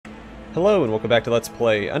Hello and welcome back to Let's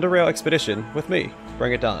Play UnderRail Expedition with me,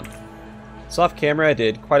 BringItDon. So off camera I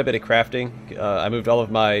did quite a bit of crafting. I moved all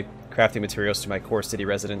of my crafting materials to my core city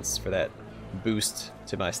residence for that boost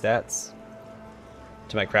to my stats,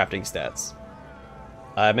 to my crafting stats.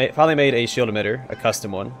 I finally made a shield emitter, a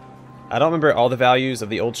custom one. I don't remember all the values of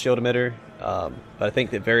the old shield emitter, but I think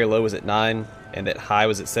that very low was at 9 and that high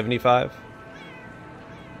was at 75.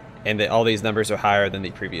 And that all these numbers are higher than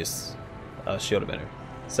the previous shield emitter.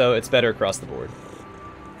 So it's better across the board.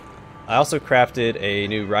 I also crafted a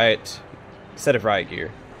new set of riot gear.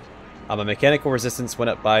 My mechanical resistance went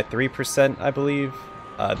up by 3%, I believe.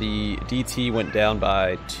 The DT went down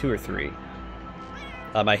by 2 or 3.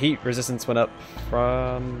 My heat resistance went up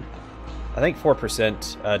from, I think,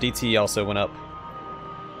 4%. DT also went up.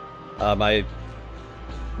 The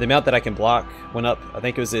amount that I can block went up. I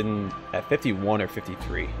think it was at 51 or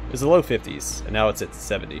 53. It was the low 50s, and now it's at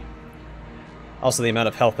 70. Also, the amount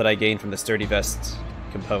of health that I gained from the sturdy vest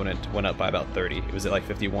component went up by about 30. It was at like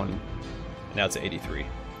 51, and now it's at 83.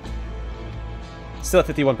 Still at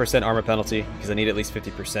 51% armor penalty, because I need at least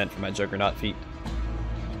 50% for my Juggernaut feat.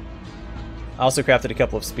 I also crafted a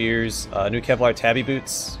couple of spears, new Kevlar tabby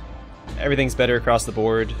boots. Everything's better across the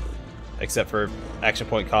board, except for action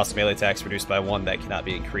point cost melee attacks reduced by 1 that cannot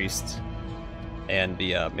be increased. And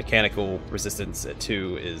the mechanical resistance at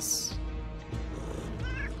 2 is...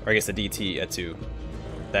 or I guess the DT at 2.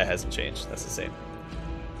 That hasn't changed. That's the same.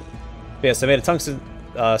 But yeah, so I made a tungsten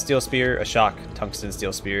steel spear, a shock tungsten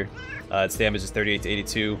steel spear. Its damage is 38 to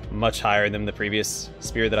 82, much higher than the previous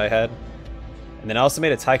spear that I had. And then I also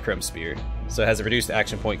made a Tychrome spear, so it has a reduced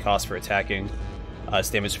action point cost for attacking. Its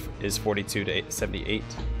damage is 42 to 78.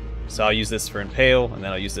 So I'll use this for Impale, and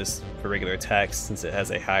then I'll use this for regular attacks since it has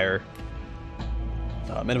a higher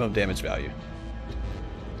minimum damage value.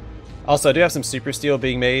 Also, I do have some Super Steel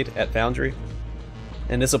being made at Foundry,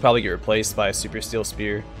 and this will probably get replaced by a Super Steel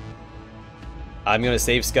spear. I'm going to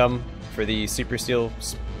save Scum for the Super Steel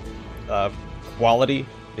quality,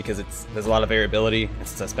 because there's a lot of variability, and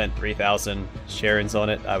since I spent 3,000 Sharons on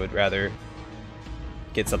it, I would rather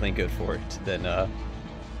get something good for it than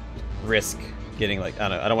risk getting like,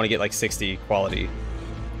 I don't want to get like 60 quality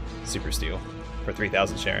Super Steel for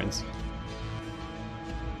 3,000 Sharons.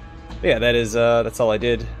 But yeah, that's all I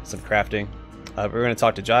did. Some crafting. We're going to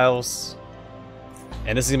talk to Giles,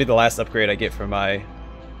 and this is going to be the last upgrade I get from my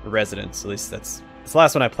residence. At least it's the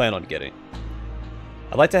last one I plan on getting.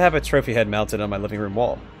 I'd like to have a trophy head mounted on my living room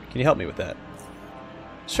wall. Can you help me with that?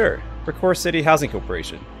 Sure. We're Core City Housing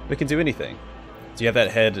Corporation. We can do anything. Do you have that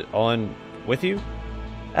head on with you?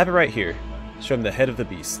 I have it right here. Show him the head of the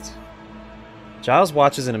beast. Giles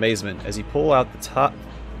watches in amazement as you pull out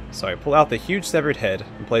the huge severed head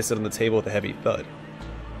and place it on the table with a heavy thud.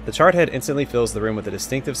 The charred head instantly fills the room with a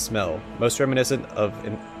distinctive smell, most reminiscent of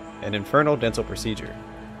an infernal dental procedure.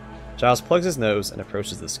 Giles plugs his nose and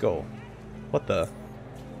approaches the skull. What the?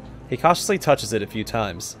 He cautiously touches it a few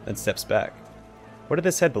times, then steps back. What did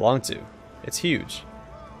this head belong to? It's huge.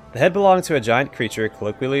 The head belonged to a giant creature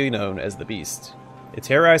colloquially known as the Beast. It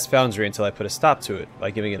terrorized Foundry until I put a stop to it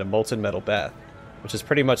by giving it a molten metal bath, which is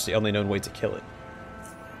pretty much the only known way to kill it.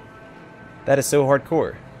 That is so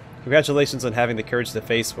hardcore. Congratulations on having the courage to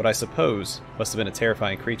face what I suppose must have been a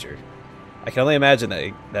terrifying creature. I can only imagine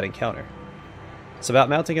that encounter. It's about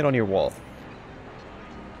mounting it on your wall.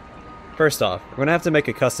 First off, we're going to have to make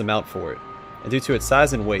a custom mount for it, and due to its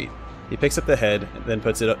size and weight, he picks up the head and then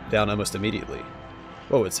puts it down almost immediately.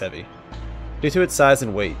 Whoa, it's heavy. Due to its size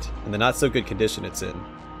and weight, and the not so good condition it's in,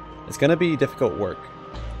 it's going to be difficult work.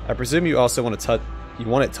 I presume you also want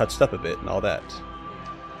it touched up a bit and all that.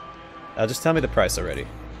 Now just tell me the price already.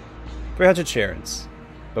 300 Sharons.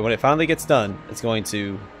 But when it finally gets done, it's going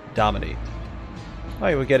to dominate.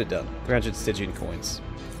 Alright, we'll get it done. 300 Stygian coins.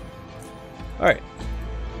 Alright.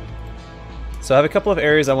 So I have a couple of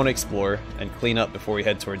areas I want to explore and clean up before we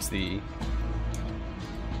head towards the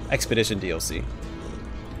Expedition DLC.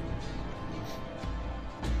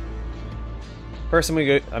 First, I'm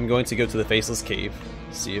going to go to the Faceless Cave,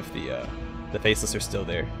 see if the Faceless are still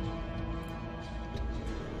there.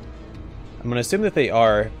 I'm going to assume that they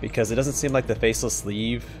are, because it doesn't seem like the Faceless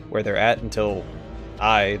leave where they're at until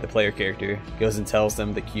I, the player character, goes and tells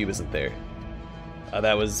them the cube isn't there.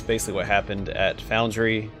 That was basically what happened at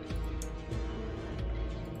Foundry.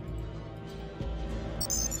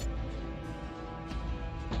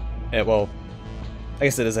 And, well, I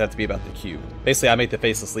guess it doesn't have to be about the cube. Basically, I made the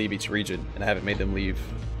Faceless leave each region, and I haven't made them leave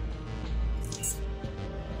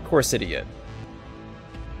Core City yet.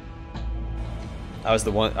 I was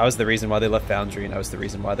the reason why they left Foundry, and I was the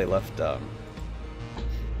reason why they left the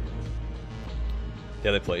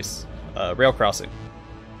other place. Rail crossing.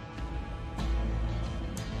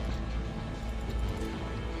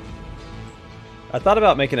 I thought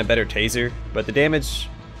about making a better taser, but the damage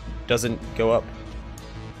doesn't go up.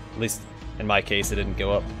 At least in my case, it didn't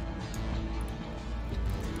go up.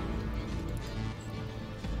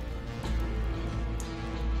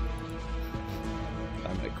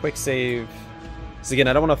 I'm gonna quick save. So again,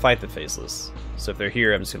 I don't want to fight the Faceless. So if they're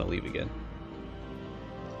here, I'm just gonna leave again.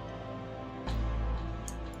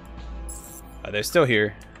 They're still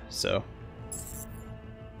here, so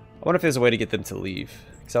I wonder if there's a way to get them to leave,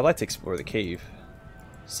 because I'd like to explore the cave.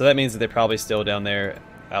 So that means that they're probably still down there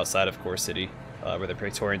outside of Core City, where the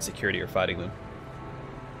Praetorian security are fighting them.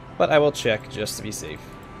 But I will check just to be safe,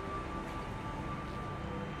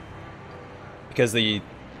 because these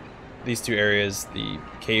two areas, the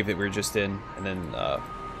cave that we were just in, and then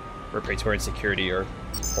where Praetorian security are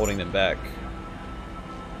holding them back,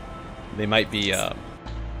 they might be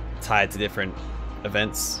tied to different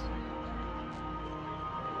events.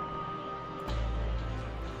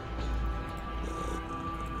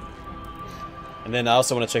 And then I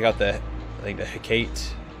also want to check out the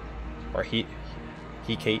Hecate, or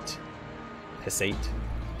Hecate,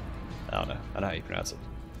 I don't know how you pronounce it.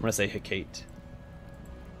 I'm gonna say Hecate.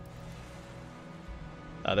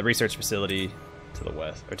 The research facility to the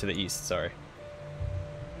west, or to the east, sorry,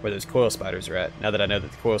 where those coil spiders are at. Now that I know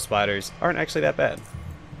that the coil spiders aren't actually that bad.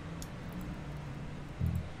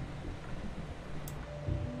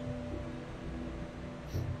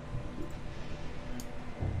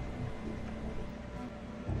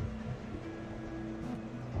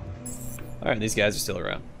 Alright, these guys are still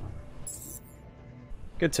around.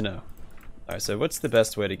 Good to know. Alright, so what's the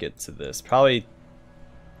best way to get to this? Probably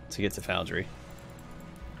to get to Foundry.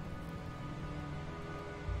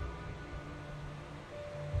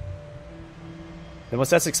 Then once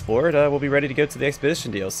that's explored, we'll be ready to go to the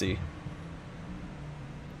Expedition DLC.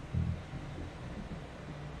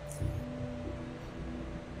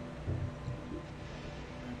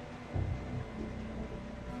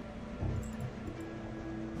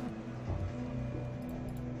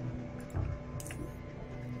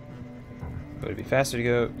 Would it be faster to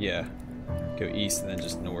go? Yeah. Go east and then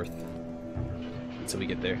just north until we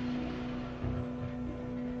get there.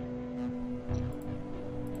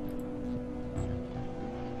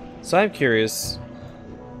 So I'm curious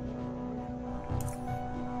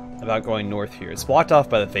about going north here. It's blocked off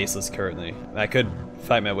by the Faceless currently. I could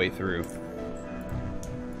fight my way through.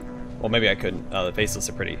 Well, maybe I couldn't. The Faceless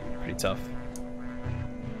are pretty tough.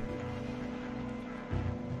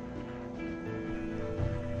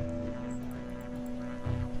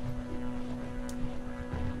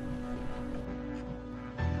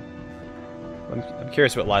 I'm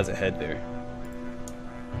curious what lies ahead there.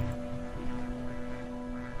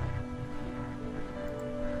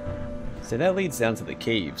 So that leads down to the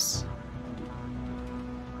caves.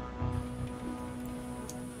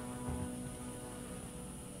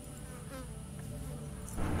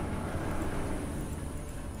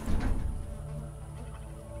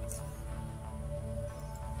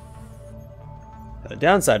 The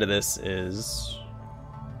downside of this is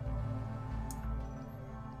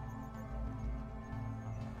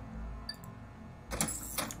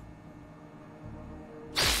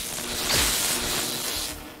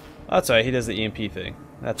oh, that's right, he does the EMP thing.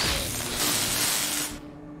 That's right.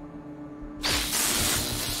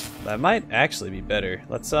 That might actually be better.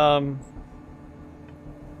 Let's because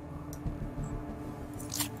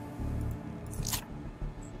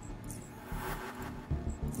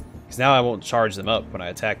now I won't charge them up when I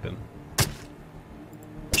attack them.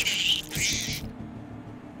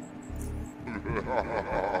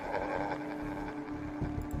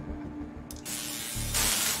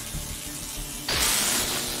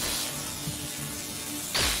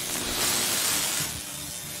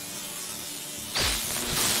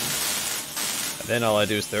 Then all I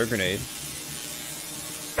do is throw a grenade.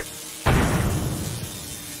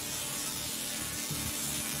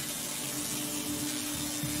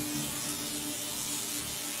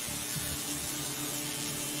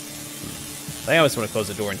 I think I just want to close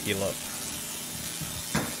the door and heal up.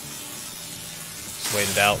 Just wait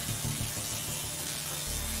it out.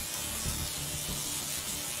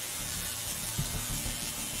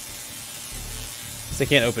 They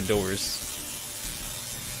can't open doors.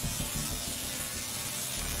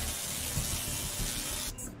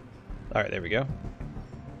 Alright, there we go.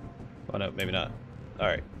 Oh no, maybe not.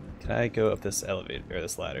 Alright, can I go up this elevator, or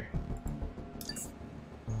this ladder?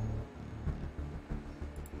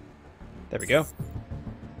 There we go.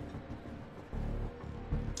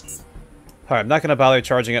 Alright, I'm not going to bother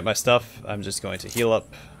charging up my stuff. I'm just going to heal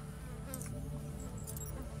up.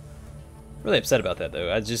 Really upset about that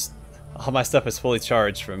though. All my stuff is fully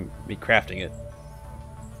charged from me crafting it.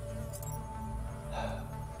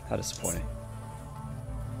 How disappointing.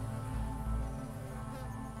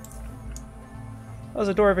 Oh, there's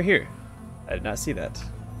a door over here. I did not see that.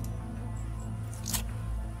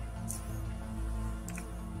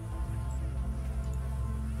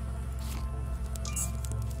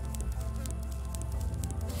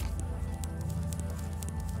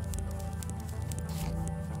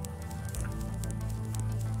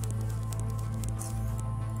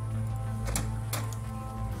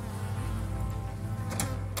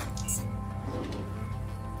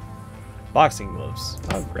 Boxing gloves.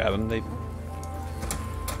 I'll grab them. They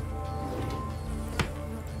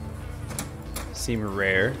seem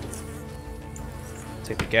rare.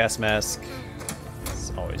 Take the gas mask.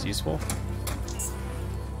 It's always useful.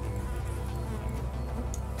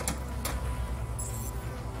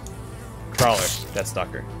 Crawler. That's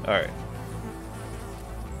Stalker. Alright.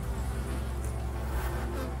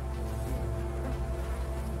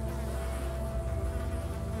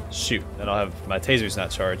 Shoot. I don't have... My taser's not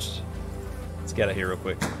charged. Let's get out of here real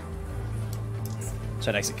quick.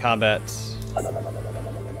 Try to exit combat.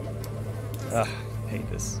 Ugh, I hate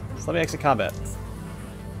this. Just let me exit combat.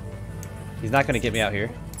 He's not going to get me out here.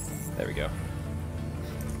 There we go.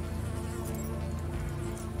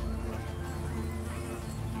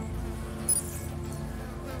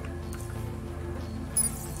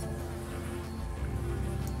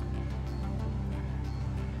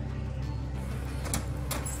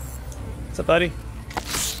 What's up, buddy?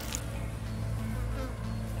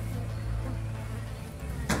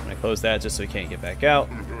 Close that just so he can't get back out.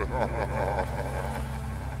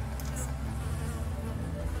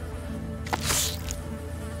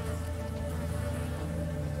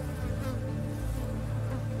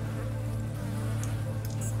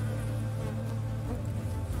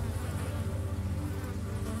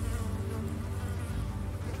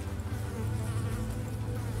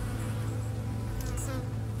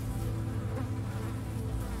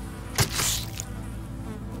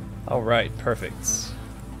 All right, perfect.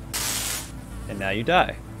 And now you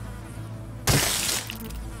die.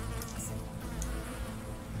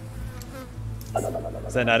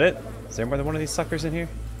 Is that not it? Is there more than one of these suckers in here?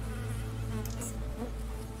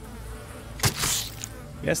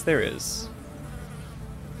 Yes, there is.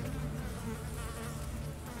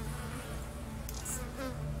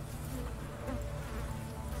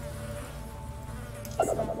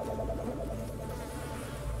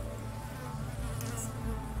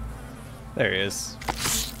 There he is.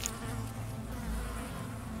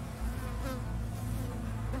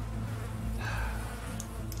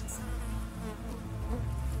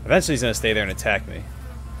 Eventually he's going to stay there and attack me.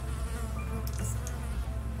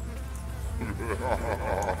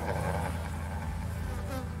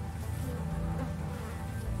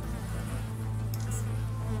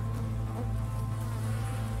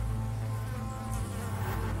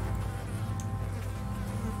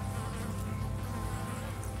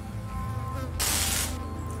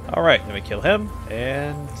 Alright, then we kill him,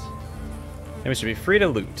 and we should be free to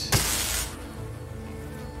loot.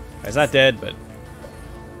 He's not dead, but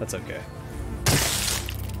that's okay.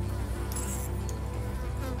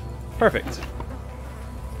 Perfect.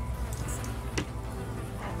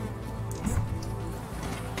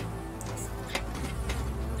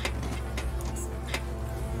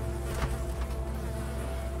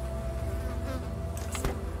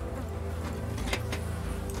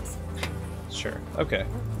 Sure. Okay.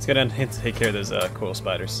 Let's go down and take care of those coil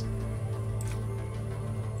spiders.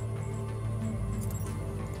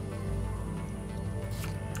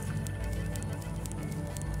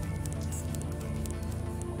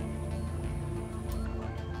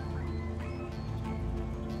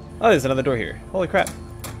 Oh, there's another door here. Holy crap.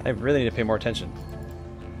 I really need to pay more attention.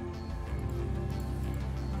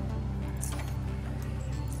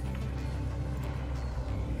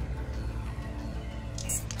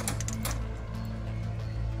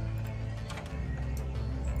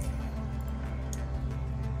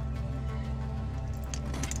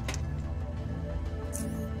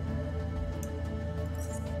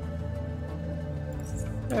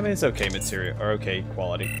 I mean, it's okay material, or okay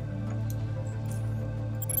quality.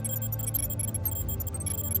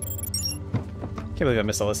 Can't believe I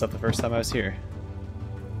missed all this stuff the first time I was here.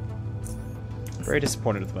 Very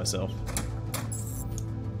disappointed with myself.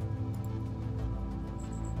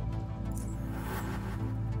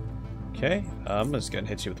 Okay, I'm just gonna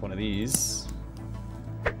hit you with one of these.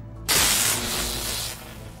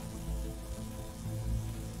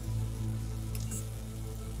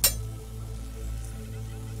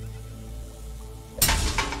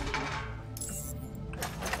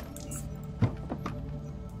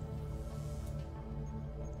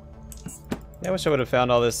 Yeah, I wish I would have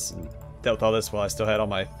found all this dealt with all this while I still had all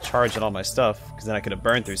my charge and all my stuff, because then I could have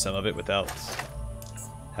burned through some of it without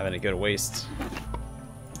having it go to waste.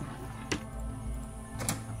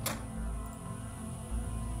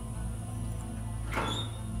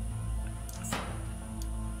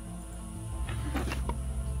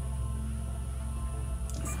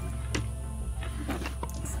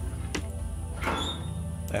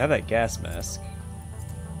 I have that gas mask.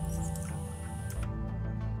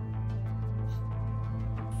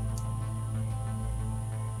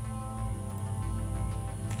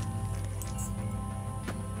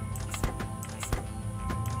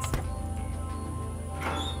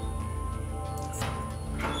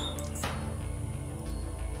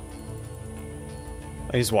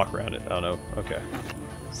 I just walk around it. Oh no. Okay.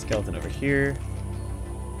 Skeleton over here.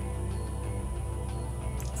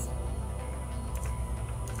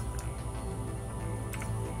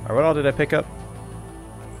 Alright, what all did I pick up?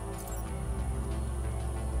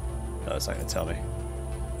 No, it's not gonna tell me.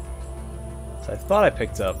 So I thought I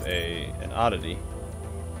picked up an oddity.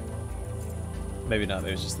 Maybe not,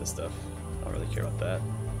 maybe it's just this stuff. I don't really care about that.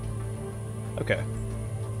 Okay.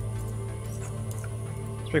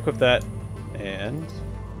 Let's re-equip that. And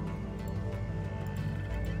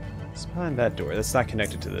it's behind that door. That's not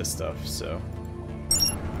connected to this stuff, so.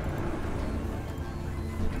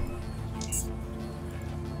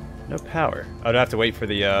 No power. Oh, do I have to wait for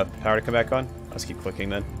the power to come back on? I'll just keep clicking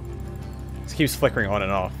then. It keeps flickering on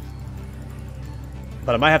and off.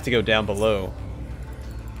 But I might have to go down below.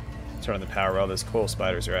 Turn on the power where all those coal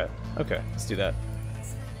spiders are at. Okay, let's do that.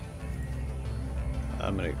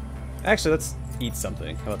 I'm gonna... Actually, let's eat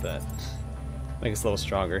something. How about that? Make us a little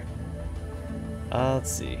stronger.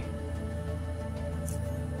 Let's see.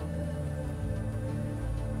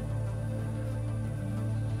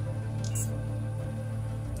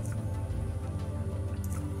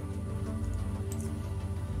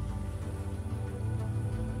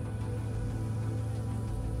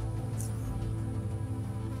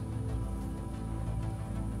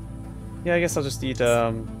 Yeah, I guess I'll just eat,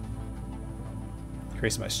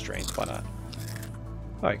 increase my strength, why not?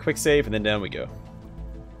 Alright, quick save, and then down we go.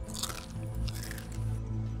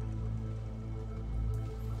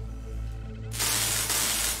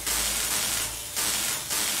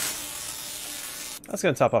 That's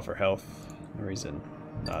gonna top off her health. No reason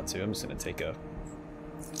not to. I'm just gonna take a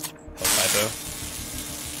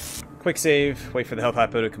health hypo. Quick save, wait for the health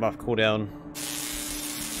hypo to come off cooldown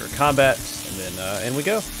for combat, and then in we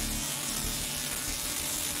go.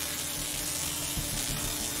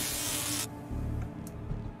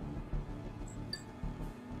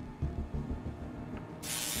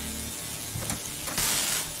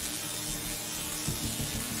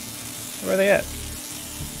 Where are they at?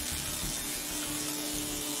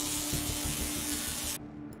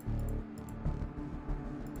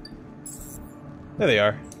 There they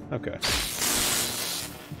are. Okay.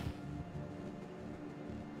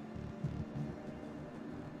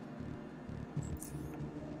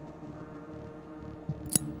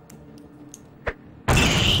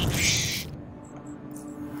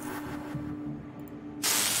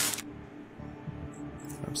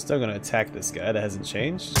 I'm still gonna attack this guy. That hasn't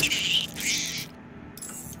changed.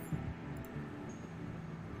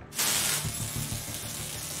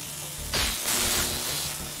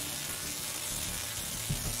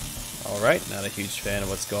 Alright, not a huge fan of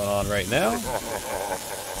what's going on right now.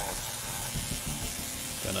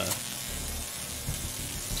 Gonna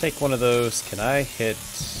take one of those. Can I hit...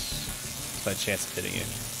 What's my chance of hitting you?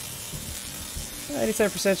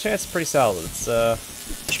 97% chance, pretty solid. Let's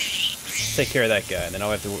take care of that guy, and then all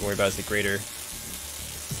I have to worry about is the greater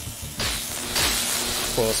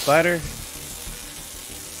coil spider.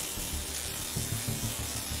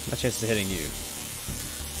 My chances of hitting you.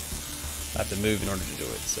 I have to move in order to do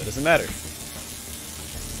it, so it doesn't matter.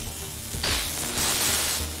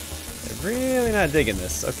 They're really not digging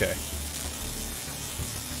this. Okay.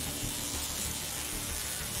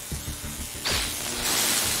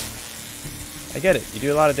 I get it. You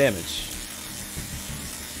do a lot of damage.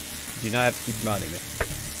 You do not have to keep reminding me.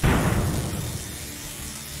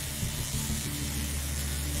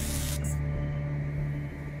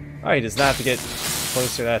 Oh, he does not have to get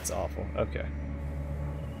closer. That's awful. Okay.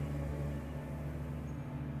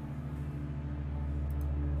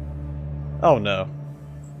 Oh no.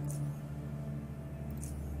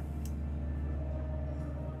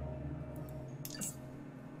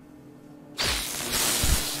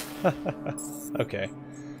 Okay.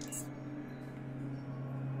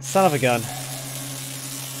 Son of a gun.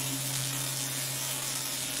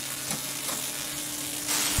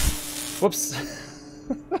 Whoops.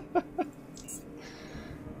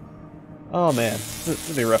 Oh man, this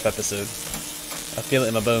will be a rough episode. I feel it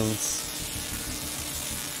in my bones.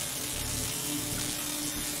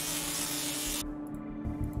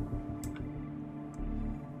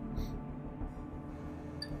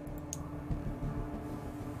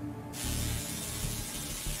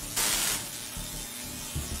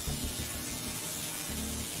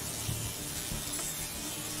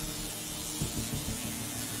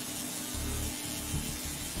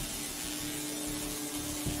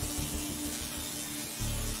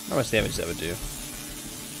 How much damage that would do?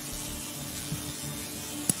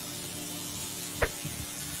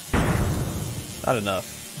 Not enough.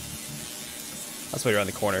 Let's wait around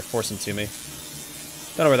the corner, force him to me.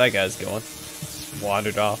 Don't know where that guy's going. Just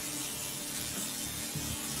wandered off.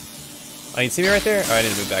 Oh, you can see me right there? Oh, I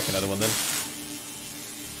need to move back another one then.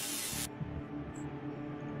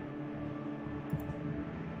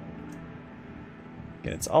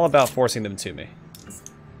 Again, it's all about forcing them to me.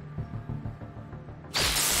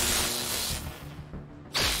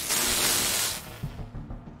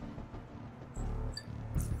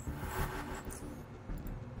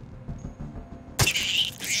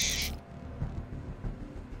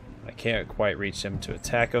 Can't quite reach him to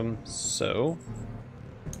attack him, so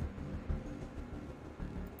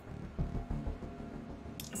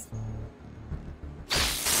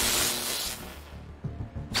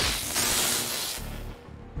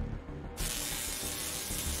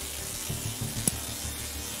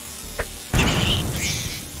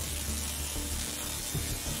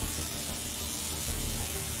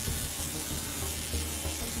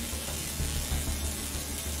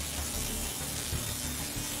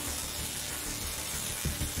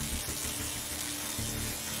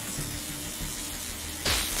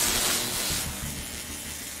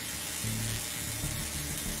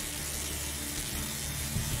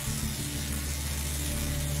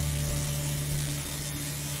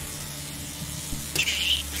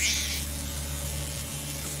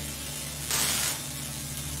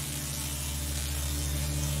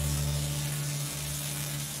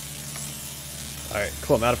alright,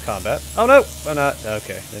 cool, I'm out of combat. Oh no! I'm not.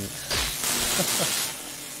 Okay.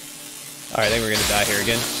 Alright, I think we're gonna die here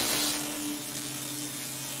again.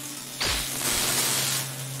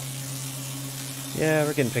 Yeah,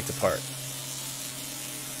 we're getting picked apart.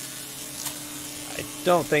 I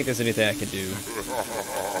don't think there's anything I can do.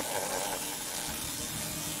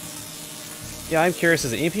 Yeah, I'm curious,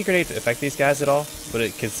 does the EMP grenade affect these guys at all? Would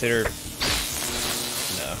it consider...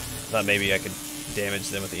 No. Thought maybe I could damage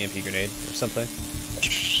them with the EMP grenade or something.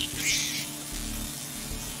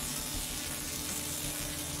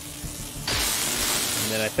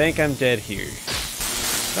 And then I think I'm dead here.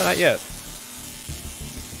 No, not yet.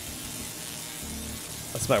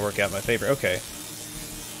 This might work out in my favor. Okay.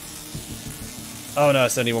 Oh no, I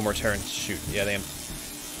still need one more turn. Shoot. Yeah, I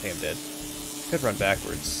think I'm dead. Could run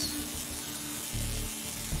backwards.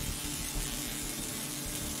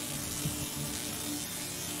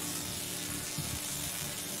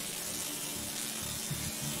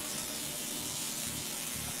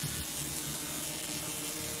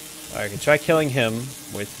 Alright, I can try killing him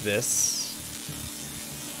with this.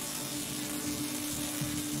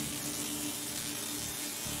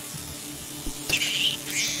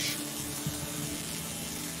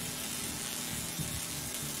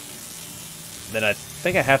 Then I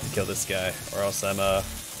think I have to kill this guy, or else I'm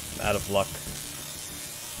out of luck.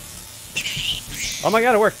 Oh my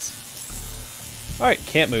god, it worked! Alright,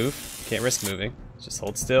 can't move. Can't risk moving. Just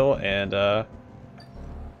hold still and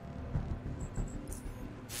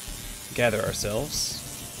gather ourselves.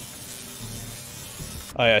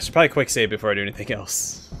 Oh yeah, I should probably quick save before I do anything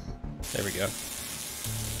else. There we go.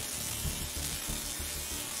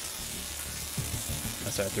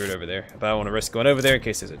 That's why I threw it over there. But I don't want to risk going over there in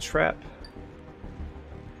case there's a trap.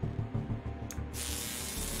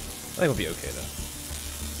 I think we'll be okay though.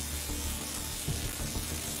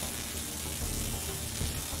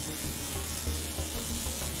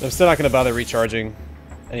 I'm still not going to bother recharging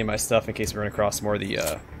any of my stuff in case we run across more of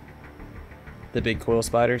the big coil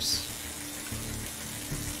spiders.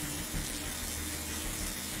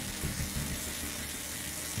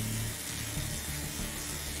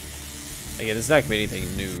 Again, there's not going to be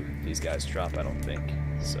anything new these guys drop, I don't think.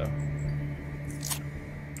 So.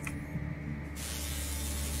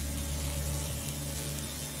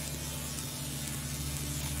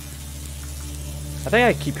 I think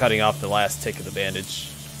I keep cutting off the last tick of the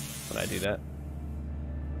bandage when I do that.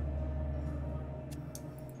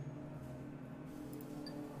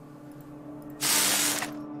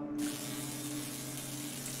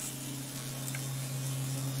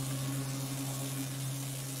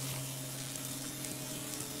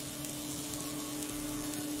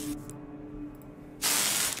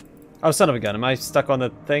 Oh, son of a gun. Am I stuck on the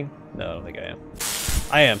thing? No, I don't think I am.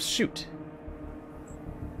 I am. Shoot.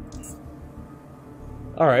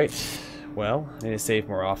 Alright. Well, I need to save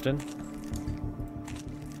more often.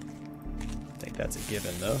 I think that's a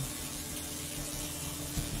given, though.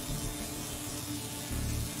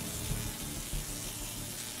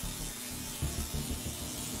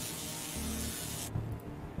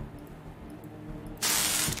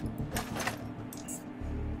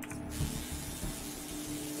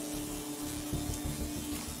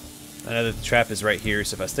 I know that the trap is right here,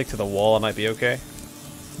 so if I stick to the wall, I might be okay.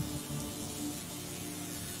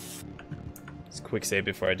 Just quick save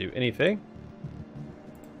before I do anything.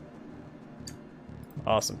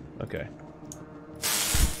 Awesome. Okay.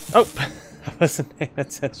 Oh! I wasn't paying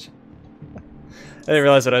attention. I didn't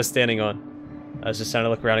realize what I was standing on. I was just trying to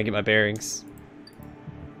look around and get my bearings.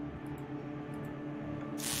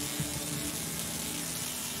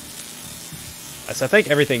 So I think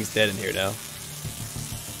everything's dead in here now.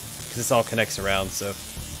 Because this all connects around, so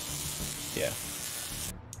yeah.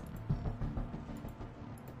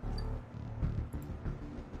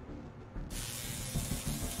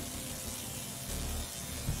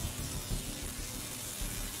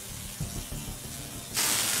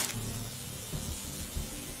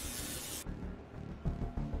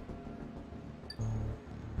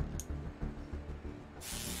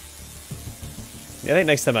 Yeah, I think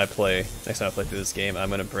next time I play through this game, I'm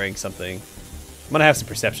gonna bring something. I'm gonna have some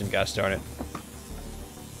perception, gosh darn it.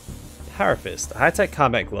 Power Fist, a high-tech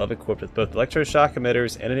combat glove equipped with both electroshock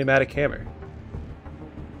emitters and a pneumatic hammer.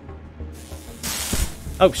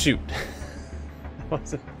 Oh, shoot.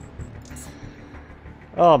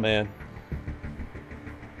 Oh, man.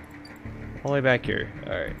 All the way back here.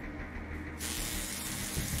 Alright.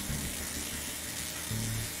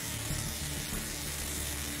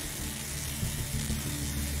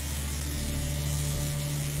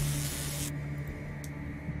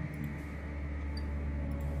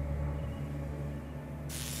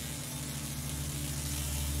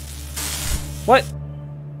 What?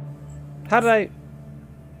 How did I...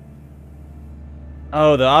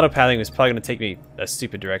 Oh, the auto-pathing was probably going to take me a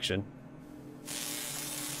stupid direction.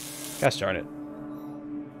 Gosh darn it.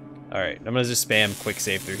 Alright, I'm going to just spam quick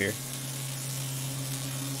save through here.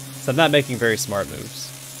 So I'm not making very smart moves.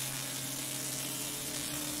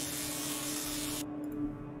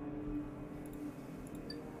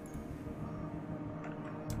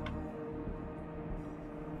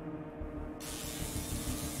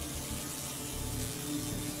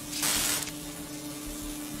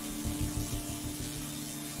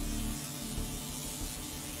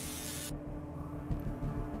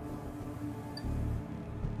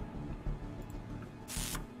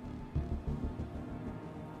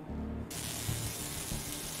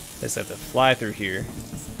 I just have to fly through here.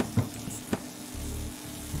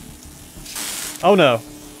 Oh no.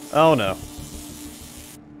 Oh no.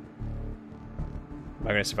 Am I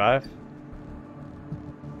gonna survive?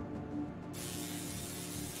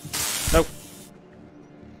 Nope.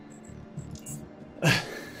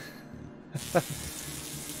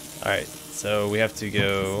 Alright, so we have to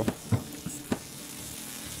go...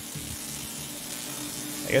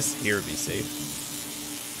 I guess here would be safe.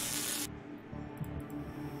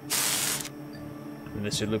 And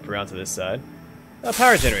this should loop around to this side. Oh,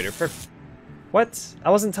 power generator. Perfect. What? I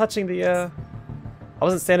wasn't touching the, I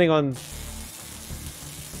wasn't standing on...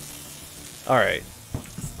 Alright.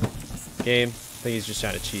 Game. I think he's just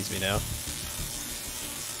trying to cheese me now.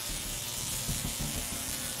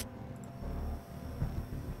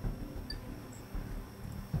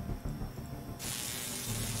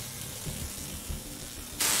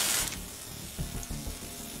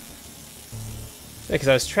 Yeah, because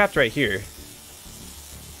I was trapped right here.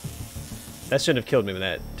 That shouldn't have killed me when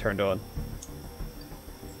that turned on.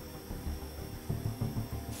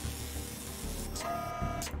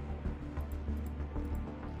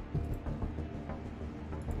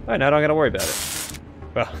 Alright, now I don't gotta worry about it.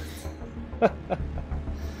 Well.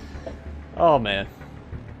 Oh man.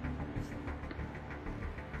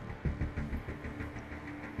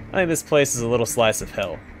 I think this place is a little slice of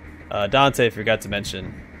hell. Dante forgot to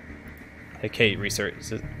mention Hecate Research.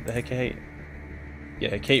 Is it the Hecate? Yeah,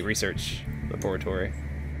 Hecate Research Laboratory.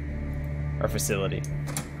 Or facility.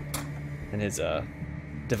 And his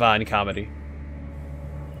divine comedy.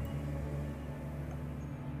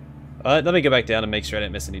 Let me go back down and make sure I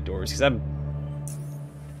didn't miss any doors, because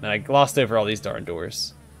I glossed over all these darn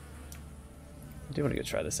doors. I do want to go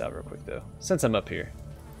try this out real quick though, since I'm up here.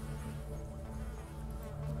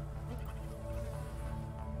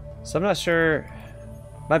 So I'm not sure.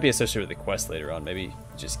 Might be associated with the quest later on. Maybe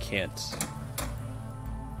just can't.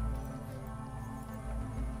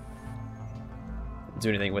 do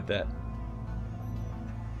anything with that.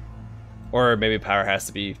 Or maybe power has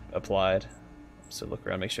to be applied. So look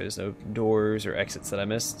around, make sure there's no doors or exits that I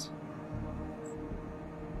missed.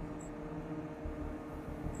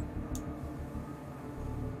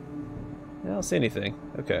 I don't see anything.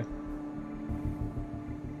 Okay.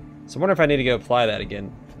 So I wonder if I need to go apply that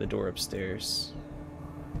again for the door upstairs.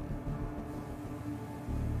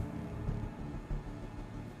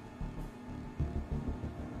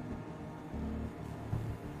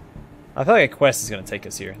 I feel like a quest is going to take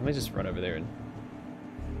us here. Let me just run over there and...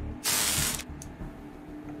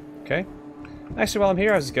 Okay. Actually, while I'm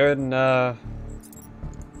here, I'll just go ahead and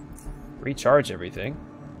recharge everything.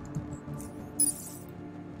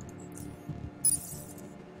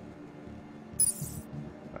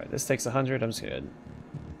 Alright, this takes 100. I'm just going to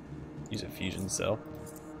use a fusion cell.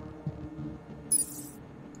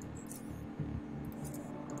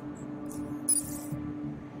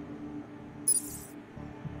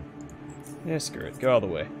 Yeah, screw it. Go all the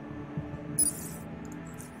way.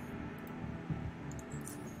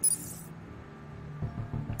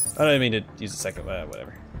 I don't mean to use a second,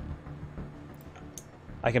 whatever.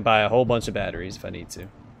 I can buy a whole bunch of batteries if I need to.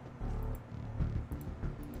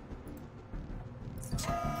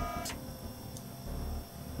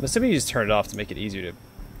 I'm assuming you just turn it off to make it easier to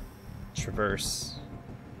traverse.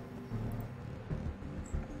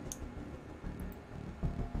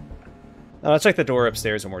 I'll check the door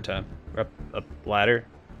upstairs one more time. Or up ladder.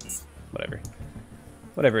 Whatever.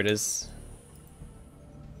 Whatever it is.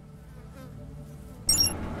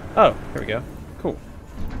 Oh, here we go. Cool.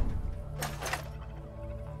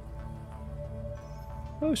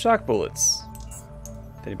 Oh, shock bullets.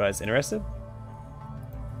 If anybody's interested.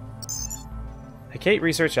 Hecate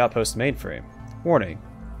Research Outpost mainframe. Warning.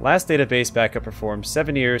 Last database backup performed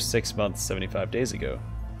 7 years, 6 months, 75 days ago.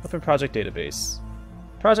 Open project database.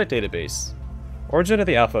 Project database. Origin of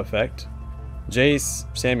the Alpha Effect. J.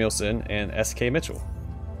 Samuelson and S.K. Mitchell.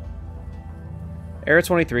 Error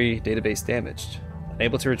 23. Database damaged.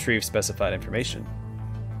 Unable to retrieve specified information.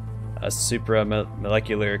 A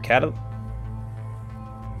supramolecular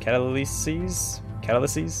catalyses.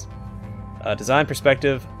 Design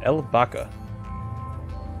perspective L. Baca.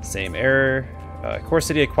 Same error. Core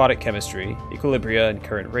City Aquatic Chemistry. Equilibria and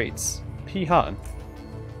current rates. P. Han.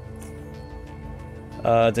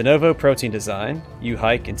 De novo protein design. U.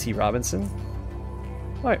 Hike and T. Robinson.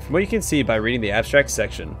 Alright, from what you can see by reading the abstract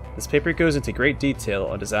section, this paper goes into great detail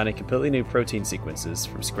on designing completely new protein sequences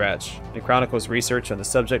from scratch, and it chronicles research on the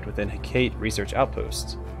subject within Hecate Research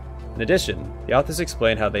Outpost. In addition, the authors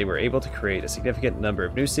explain how they were able to create a significant number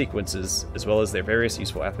of new sequences, as well as their various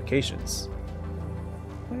useful applications.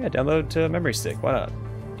 Oh yeah, download to a memory stick, why not?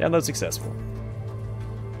 Download successful.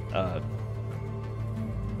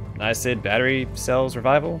 Niacid battery cells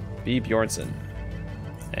revival, B. Bjornson.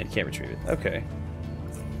 And can't retrieve it, okay.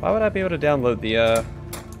 Why would I be able to download the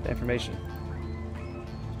information?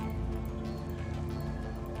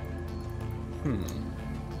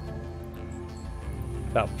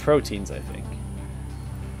 About proteins, I think.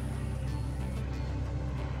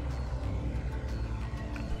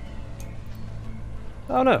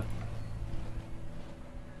 Oh no.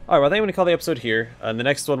 Alright, well I think I'm going to call the episode here. The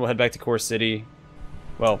next one we'll head back to Core City.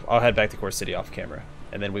 Well, I'll head back to Core City off camera.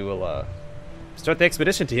 And then we will start the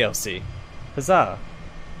expedition DLC. Huzzah!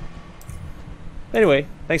 Anyway,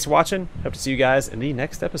 thanks for watching. Hope to see you guys in the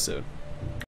next episode.